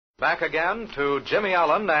Back again to Jimmy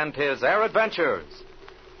Allen and his air adventures.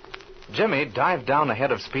 Jimmy dived down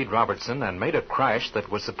ahead of Speed Robertson and made a crash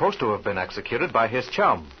that was supposed to have been executed by his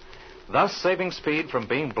chum, thus saving Speed from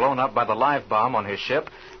being blown up by the live bomb on his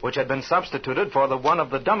ship, which had been substituted for the one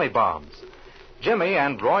of the dummy bombs. Jimmy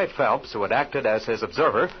and Roy Phelps, who had acted as his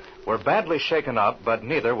observer, were badly shaken up, but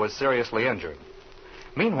neither was seriously injured.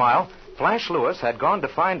 Meanwhile, Flash Lewis had gone to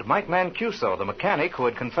find Mike Mancuso, the mechanic who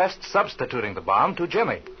had confessed substituting the bomb to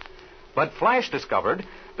Jimmy. But Flash discovered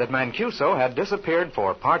that Mancuso had disappeared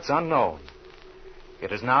for parts unknown.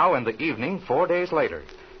 It is now in the evening, 4 days later.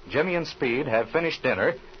 Jimmy and Speed have finished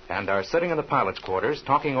dinner and are sitting in the pilot's quarters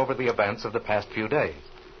talking over the events of the past few days.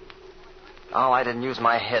 Oh, I didn't use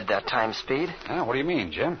my head that time, Speed. What do you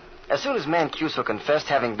mean, Jim? As soon as Mancuso confessed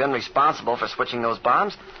having been responsible for switching those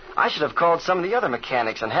bombs, I should have called some of the other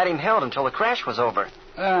mechanics and had him held until the crash was over.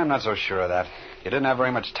 I'm not so sure of that. You didn't have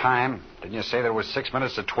very much time. Didn't you say there was 6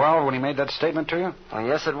 minutes to 12 when he made that statement to you? Well,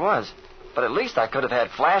 yes, it was. But at least I could have had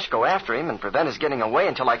Flash go after him and prevent his getting away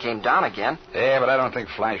until I came down again. Yeah, but I don't think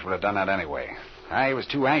Flash would have done that anyway. He was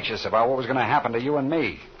too anxious about what was going to happen to you and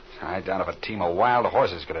me. I doubt if a team of wild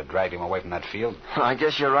horses could have dragged him away from that field. I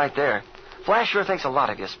guess you're right there. Flash sure thinks a lot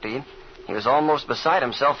of you, Speed. He was almost beside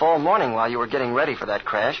himself all morning while you were getting ready for that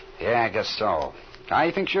crash. Yeah, I guess so.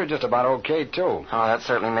 I think you're just about okay, too. Oh, that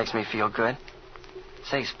certainly makes me feel good.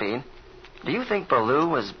 Say, Speed, do you think Ballou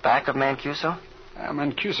was back of Mancuso?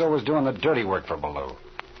 Mancuso was doing the dirty work for Ballou.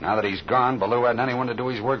 Now that he's gone, Ballou hadn't anyone to do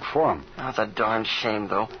his work for him. Oh, it's a darn shame,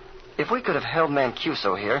 though. If we could have held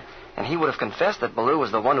Mancuso here, and he would have confessed that Ballou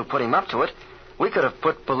was the one who put him up to it, we could have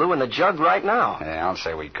put Ballou in the jug right now. Yeah, I'll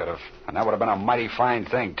say we could have. And that would have been a mighty fine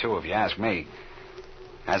thing, too, if you ask me.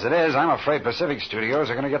 As it is, I'm afraid Pacific Studios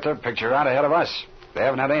are going to get their picture out ahead of us. They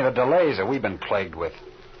haven't had any of the delays that we've been plagued with.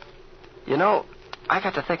 You know, I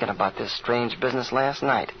got to thinking about this strange business last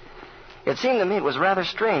night. It seemed to me it was rather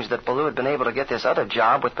strange that Ballou had been able to get this other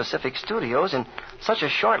job with Pacific Studios in such a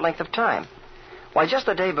short length of time. Why, just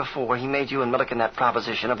the day before he made you and Milliken that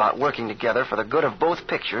proposition about working together for the good of both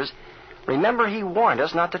pictures, remember he warned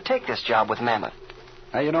us not to take this job with Mammoth.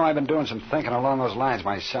 Now, you know, I've been doing some thinking along those lines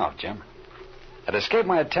myself, Jim. It escaped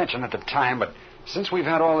my attention at the time, but since we've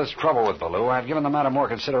had all this trouble with Ballou, I've given the matter more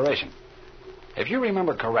consideration. If you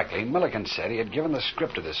remember correctly, Milliken said he had given the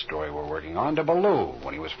script of this story we're working on to Ballou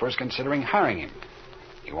when he was first considering hiring him.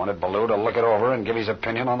 He wanted Ballou to look it over and give his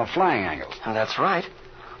opinion on the flying angles. And that's right.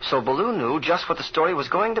 So Ballou knew just what the story was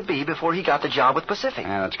going to be before he got the job with Pacific.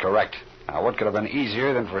 Yeah, that's correct. Now, what could have been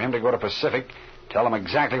easier than for him to go to Pacific, tell them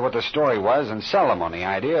exactly what the story was, and sell them on the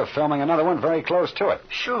idea of filming another one very close to it?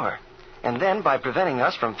 Sure. And then, by preventing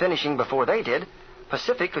us from finishing before they did,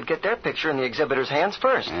 Pacific could get their picture in the exhibitor's hands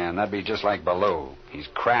first. And that'd be just like Ballou. He's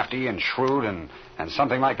crafty and shrewd, and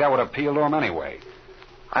something like that would appeal to him anyway.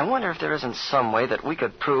 I wonder if there isn't some way that we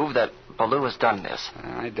could prove that Ballou has done this.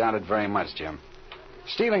 I doubt it very much, Jim.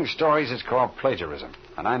 Stealing stories is called plagiarism,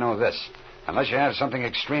 and I know this. Unless you have something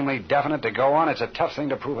extremely definite to go on, it's a tough thing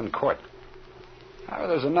to prove in court. However,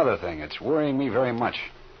 there's another thing. It's worrying me very much.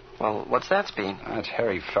 Well, what's that, Speed? That's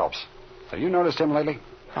Harry Phelps. Have you noticed him lately?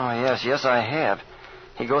 Oh, yes, I have.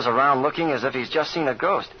 He goes around looking as if he's just seen a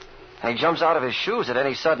ghost. And he jumps out of his shoes at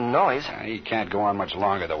any sudden noise. He can't go on much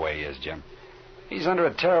longer the way he is, Jim. He's under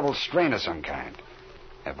a terrible strain of some kind.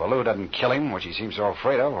 If Ballou doesn't kill him, which he seems so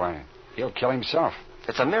afraid of, why, he'll kill himself.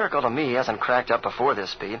 It's a miracle to me he hasn't cracked up before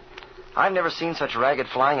this, Speed. I've never seen such ragged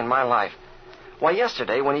flying in my life. Why,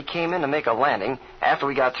 yesterday, when he came in to make a landing, after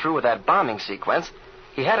we got through with that bombing sequence,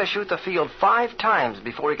 he had to shoot the field 5 times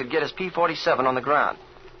before he could get his P-47 on the ground.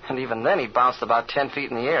 And even then, he bounced about 10 feet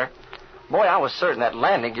in the air. Boy, I was certain that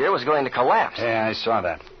landing gear was going to collapse. Yeah, I saw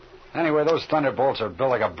that. Anyway, those Thunderbolts are built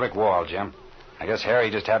like a brick wall, Jim. I guess Harry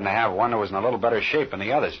just happened to have one that was in a little better shape than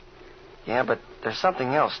the others. Yeah, but there's something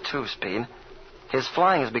else, too, Speed. His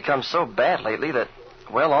flying has become so bad lately that,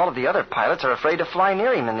 well, all of the other pilots are afraid to fly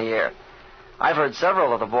near him in the air. I've heard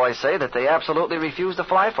several of the boys say that they absolutely refuse to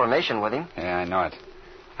fly formation with him. Yeah, I know it.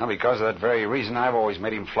 Well, because of that very reason, I've always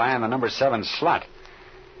made him fly in the number 7 slot.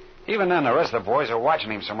 Even then, the rest of the boys are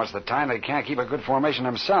watching him so much of the time they can't keep a good formation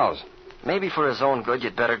themselves. Maybe for his own good,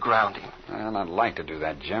 you'd better ground him. Well, I'd like to do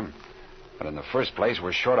that, Jim. But in the first place,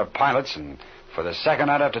 we're short of pilots, and for the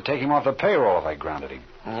second, I'd have to take him off the payroll if I grounded him.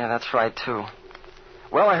 Yeah, that's right, too.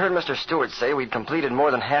 Well, I heard Mr. Stewart say we'd completed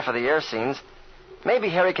more than half of the air scenes. Maybe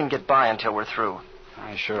Harry can get by until we're through.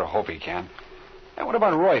 I sure hope he can. And what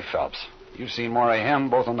about Roy Phelps? You've seen more of him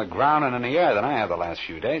both on the ground and in the air than I have the last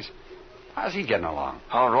few days. How's he getting along?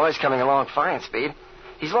 Oh, Roy's coming along fine, Speed.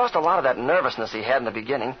 He's lost a lot of that nervousness he had in the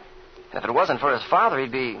beginning. If it wasn't for his father,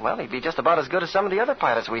 he'd be just about as good as some of the other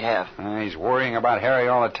pilots we have. He's worrying about Harry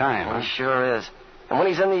all the time, huh? He sure is. And when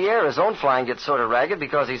he's in the air, his own flying gets sort of ragged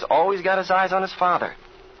because he's always got his eyes on his father.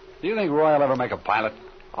 Do you think Roy will ever make a pilot?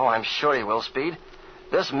 Oh, I'm sure he will, Speed.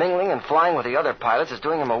 This mingling and flying with the other pilots is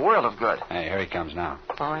doing him a world of good. Hey, here he comes now.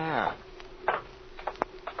 Oh, yeah.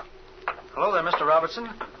 Hello there, Mr. Robertson.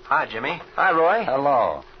 Hi, Jimmy. Hi, Roy.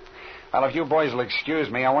 Hello. Well, if you boys will excuse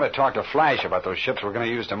me, I want to talk to Flash about those ships we're going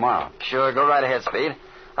to use tomorrow. Sure, go right ahead, Speed.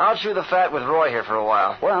 I'll chew the fat with Roy here for a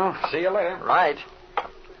while. Well, see you later. Right.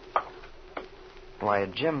 Why,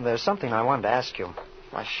 Jim, there's something I wanted to ask you.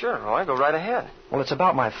 Why, sure, Roy. Go right ahead. Well, it's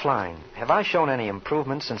about my flying. Have I shown any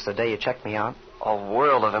improvement since the day you checked me out? A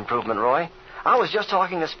world of improvement, Roy. I was just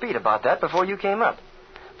talking to Speed about that before you came up.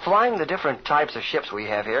 Flying the different types of ships we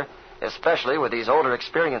have here, especially with these older,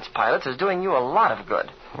 experienced pilots, is doing you a lot of good.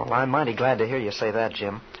 Well, I'm mighty glad to hear you say that,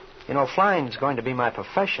 Jim. You know, flying's going to be my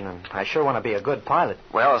profession, and I sure want to be a good pilot.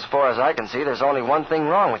 Well, as far as I can see, there's only one thing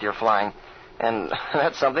wrong with your flying. And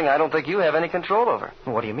that's something I don't think you have any control over.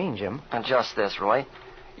 What do you mean, Jim? And just this, Roy.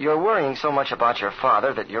 You're worrying so much about your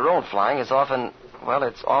father that your own flying is often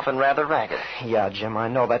rather ragged. Yeah, Jim, I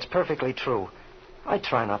know. That's perfectly true. I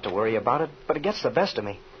try not to worry about it, but it gets the best of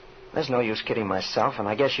me. There's no use kidding myself, and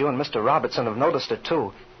I guess you and Mr. Robertson have noticed it,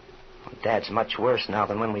 too. Dad's much worse now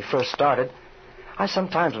than when we first started. I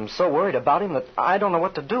sometimes am so worried about him that I don't know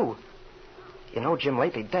what to do. You know, Jim,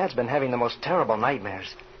 lately Dad's been having the most terrible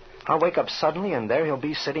nightmares. I'll wake up suddenly, and there he'll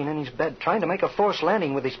be sitting in his bed, trying to make a forced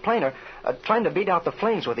landing with his planer, trying to beat out the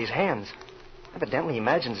flames with his hands. Evidently, he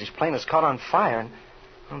imagines his plane is caught on fire,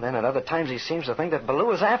 and then at other times he seems to think that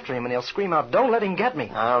Baloo is after him, and he'll scream out, "Don't let him get me."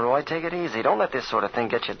 Now, Roy, take it easy. Don't let this sort of thing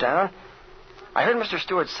get you down. I heard Mr.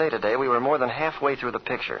 Stewart say today we were more than halfway through the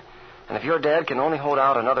picture. And if your dad can only hold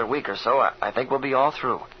out another week or so, I think we'll be all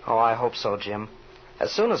through. Oh, I hope so, Jim.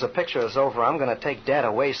 As soon as the picture is over, I'm going to take Dad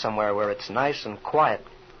away somewhere where it's nice and quiet,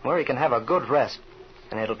 where he can have a good rest.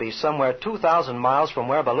 And it'll be somewhere 2,000 miles from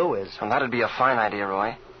where Baloo is. And that'd be a fine idea,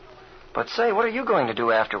 Roy. But say, what are you going to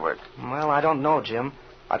do afterward? Well, I don't know, Jim.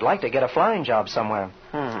 I'd like to get a flying job somewhere.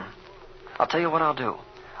 I'll tell you what I'll do.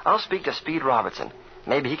 I'll speak to Speed Robertson.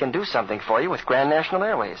 Maybe he can do something for you with Grand National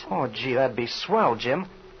Airways. Oh, gee, that'd be swell, Jim.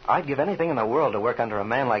 I'd give anything in the world to work under a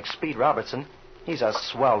man like Speed Robertson. He's a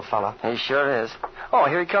swell fella. He sure is. Oh,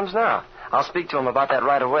 here he comes now. I'll speak to him about that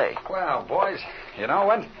right away. Well, boys, you know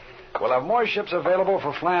what? We'll have more ships available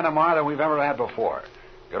for flying tomorrow than we've ever had before.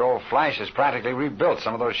 Good old Flash has practically rebuilt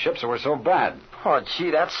some of those ships that were so bad. Oh, gee,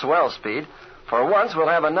 that's swell, Speed. For once, we'll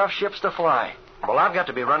have enough ships to fly. Well, I've got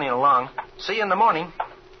to be running along. See you in the morning.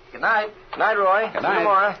 Good night. Good night, Roy. Good See you night.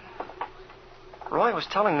 tomorrow. Roy was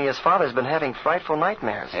telling me his father's been having frightful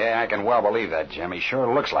nightmares. Yeah, I can well believe that, Jim. He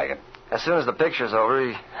sure looks like it. As soon as the picture's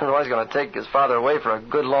over, Roy's going to take his father away for a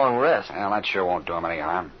good long rest. Well, that sure won't do him any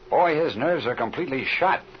harm. Boy, his nerves are completely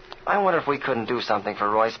shot. I wonder if we couldn't do something for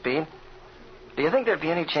Roy, Speed. Do you think there'd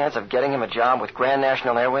be any chance of getting him a job with Grand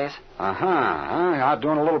National Airways? Out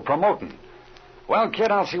doing a little promoting. Well,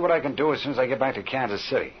 kid, I'll see what I can do as soon as I get back to Kansas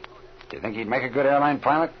City. Do you think he'd make a good airline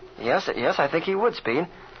pilot? Yes, I think he would, Speed.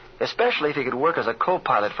 Especially if he could work as a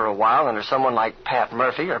co-pilot for a while under someone like Pat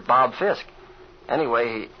Murphy or Bob Fisk.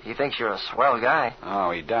 Anyway, he thinks you're a swell guy.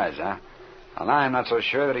 Oh, he does, huh? Well, I'm not so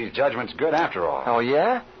sure that his judgment's good after all. Oh,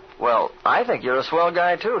 yeah? Well, I think you're a swell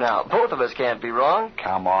guy, too. Now, both of us can't be wrong.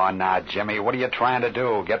 Come on now, Jimmy. What are you trying to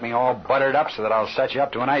do? Get me all buttered up so that I'll set you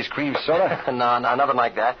up to an ice cream soda? No, nothing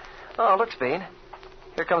like that. Oh, look, Speed.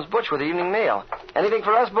 Here comes Butch with the evening mail. Anything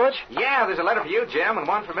for us, Butch? Yeah, there's a letter for you, Jim, and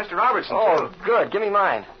one for Mr. Robertson, Oh, too. good. Give me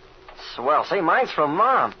mine. Swell. Say, mine's from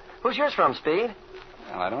Mom. Who's yours from, Speed?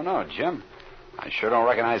 Well, I don't know, Jim. I sure don't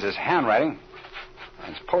recognize his handwriting.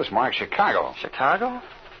 It's postmarked Chicago. Chicago?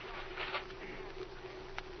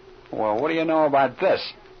 Well, what do you know about this?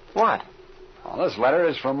 What? Well, this letter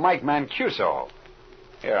is from Mike Mancuso.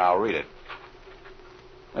 Here, I'll read it.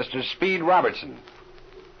 Mr. Speed Robertson.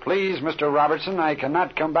 Please, Mr. Robertson, I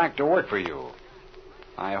cannot come back to work for you.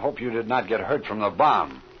 I hope you did not get hurt from the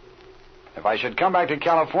bomb. If I should come back to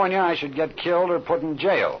California, I should get killed or put in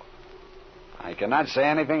jail. I cannot say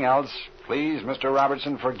anything else. Please, Mr.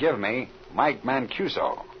 Robertson, forgive me. Mike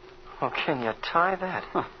Mancuso. Oh, can you tie that?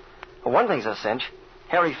 Huh. Well, one thing's a cinch.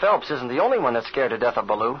 Harry Phelps isn't the only one that's scared to death of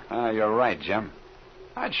Baloo. You're right, Jim.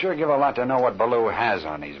 I'd sure give a lot to know what Baloo has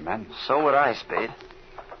on these men. So would I, Speed.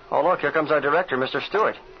 Oh, look, here comes our director, Mr.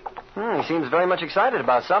 Stewart. He seems very much excited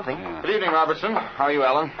about something. Yeah. Good evening, Robertson. How are you,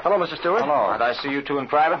 Ellen? Hello, Mr. Stewart. Hello. Might I see you two in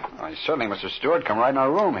private? Why, certainly, Mr. Stewart. Come right in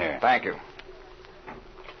our room here. Thank you.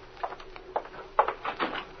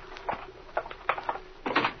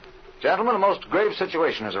 Gentlemen, a most grave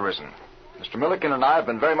situation has arisen. Mr. Milliken and I have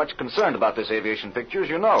been very much concerned about this aviation picture, as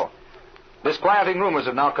you know. Disquieting rumors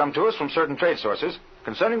have now come to us from certain trade sources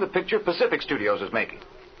concerning the picture Pacific Studios is making.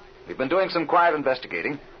 We've been doing some quiet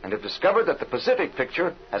investigating and have discovered that the Pacific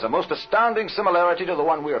picture has a most astounding similarity to the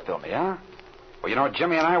one we are filming. Yeah? Well, you know,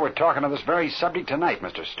 Jimmy and I were talking of this very subject tonight,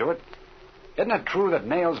 Mr. Stewart. Isn't it true that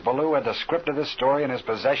Nails Ballou had the script of this story in his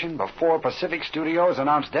possession before Pacific Studios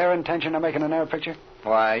announced their intention of making an air picture?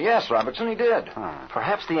 Why, yes, Robertson, he did.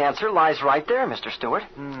 Perhaps the answer lies right there, Mr. Stewart.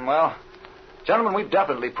 Well, gentlemen, we've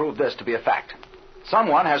definitely proved this to be a fact.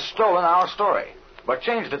 Someone has stolen our story, but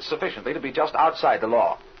changed it sufficiently to be just outside the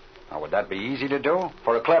law. Now, would that be easy to do?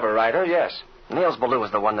 For a clever writer, yes. Nails Ballou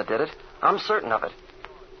is the one that did it. I'm certain of it.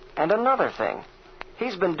 And another thing.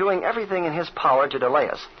 He's been doing everything in his power to delay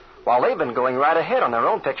us, while they've been going right ahead on their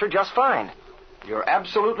own picture just fine. You're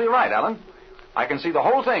absolutely right, Alan. I can see the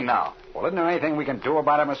whole thing now. Well, isn't there anything we can do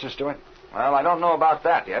about it, Mr. Stewart? Well, I don't know about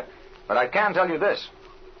that yet, but I can tell you this.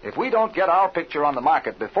 If we don't get our picture on the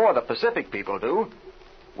market before the Pacific people do,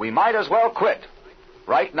 we might as well quit.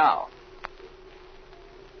 Right now.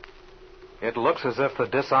 It looks as if the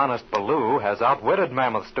dishonest Ballou has outwitted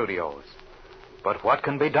Mammoth Studios. But what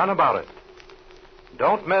can be done about it?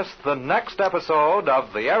 Don't miss the next episode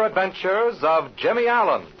of The Air Adventures of Jimmy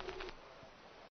Allen.